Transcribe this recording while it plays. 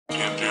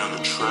Down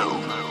the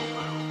trail.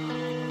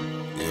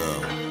 Yeah.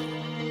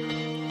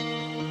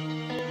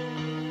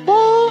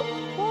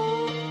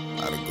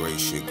 Lot of great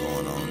shit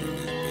going on in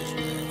this bitch,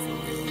 man, for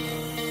real,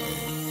 man.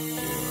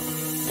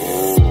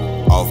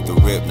 Yeah. Off the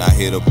rip, not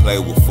here to play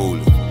with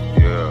fooling.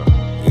 Yeah.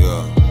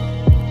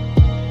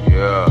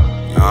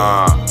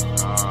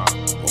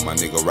 With my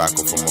nigga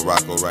Rocco from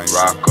Morocco right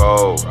now.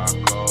 Rocco.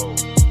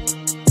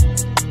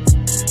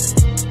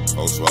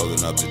 Folks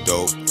rolling up the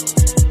dope.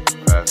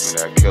 Pass me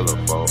that killer,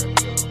 folks.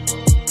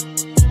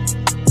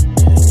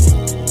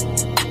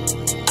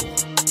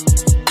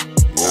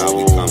 Now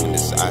we coming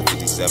this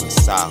I-57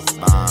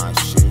 southbound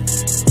shit.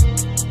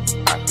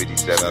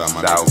 I-57 Shout out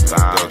my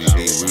southbound niggas shit.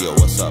 Dirty D Rio,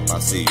 what's up? I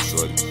see you,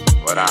 shorty.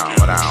 What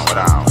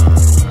down?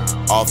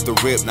 Off the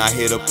rip, not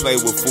here to play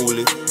with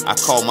fooling. I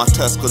call my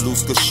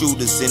Tuscaloosa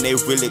shooters and they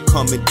really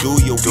come and do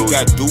you. We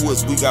got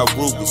doers, we got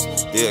Rugers,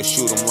 they'll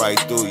shoot them right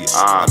through you.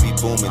 I be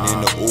booming in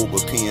the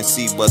Uber,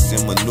 PNC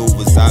busting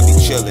maneuvers. I be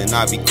chilling,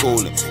 I be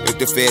coolin'. If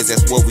the feds,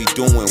 that's what we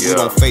doing. We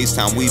don't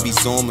FaceTime, we be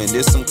zooming.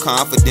 There's some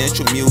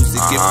confidential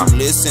music. If you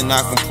listen,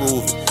 I can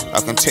prove it. I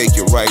can take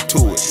you right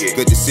to it.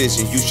 Good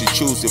decision, you should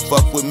choose it.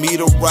 Fuck with me,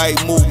 the right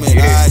movement.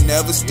 I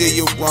never steer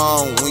you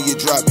wrong when you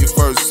drop your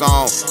first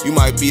song. You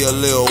might be a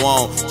little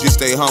on,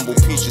 just stay humble,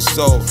 peace your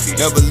soul.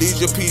 Never lead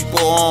your people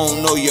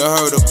on. Know you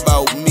heard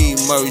about me,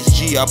 Merge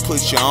G. I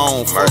put you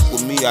on. Fuck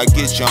with me, I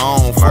get you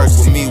on. Fuck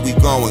with me, we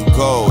go and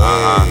go.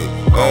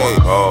 Hey.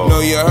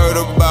 Know you heard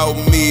about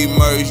me,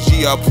 Merge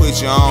G. I put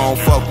you on.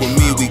 Fuck with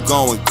me, we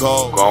go and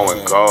go.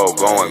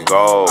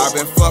 Go. I've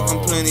been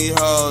fucking plenty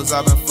hoes.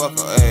 I've been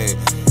fucking, hey.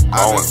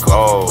 I've been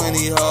fucking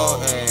plenty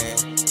hoes, hey.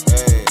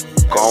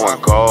 Go.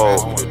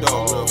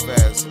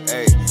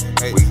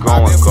 We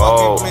I've been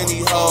fucking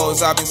plenty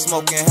hoes, I've been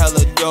smoking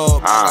hella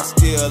dope. I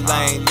still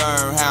ain't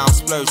learned how I'm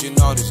splurging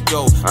all this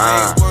dope.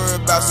 I ain't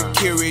worried about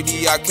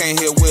security, I can't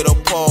hit with a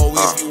pole.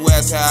 If you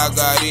ask how I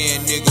got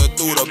in, nigga,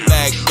 through the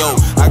back door.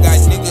 I got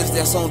niggas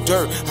that's on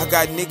dirt, I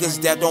got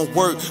niggas that don't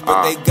work,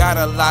 but they got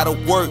a lot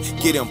of work,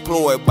 get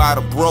employed by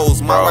the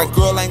bros. My white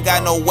girl ain't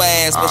got no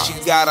ass, but she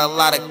got a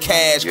lot of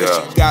cash,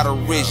 cause she got a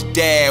rich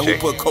dad who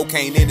put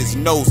cocaine in his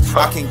nose.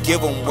 I can give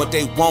them what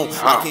they want,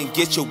 I can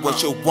get you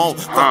what you want.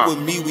 Fuck with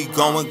me, we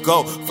go and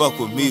go. Fuck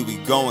with me, we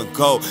go and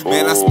go.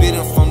 Man, I spit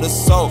it from the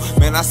soul.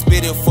 Man, I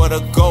spit it for the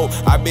goal.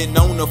 I been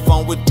on the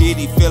phone with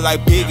Diddy, feel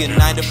like Big in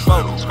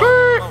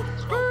 '94.